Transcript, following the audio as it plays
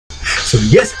So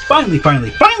yes, finally,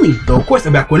 though of course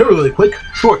I'm back with a really quick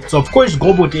short. So of course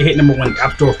Global did hit #1 in the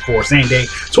App Store for Sunday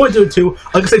 2022.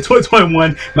 Like I said,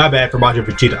 2021, my bad for watching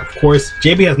Vegeta. Of course,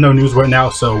 JP has no news right now,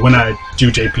 so when I do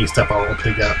JP stuff, I'll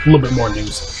update a little bit more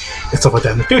news and stuff like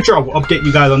that in the future. I will update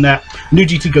you guys on that. New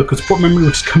GT Goku support memory,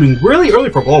 which is coming really early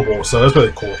for Global, so that's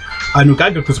really cool. New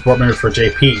Guy Goku support memory for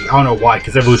JP. I don't know why,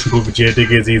 because Evolution Blue Vegeta did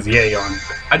get EZA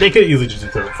on. They could easily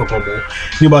just do it for Global.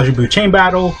 New Majin Buu Chain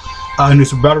Battle. New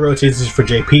Super Battle Rotations for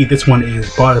JP. This one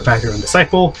is Body Factor and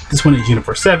Disciple. This one is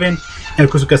Universe 7. And of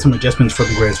course, we got some adjustments for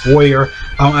the Greatest Warrior.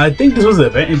 I think this was an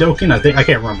event in Dokkan. I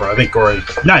can't remember. I think, or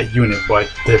not unit, but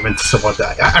the event stuff like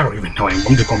that. I don't even know anymore.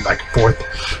 I'm just going back and forth.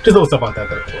 Just little stuff like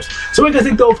that, of course. So, what do you guys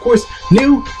think, though? Of course,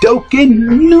 new Dokkan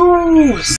news.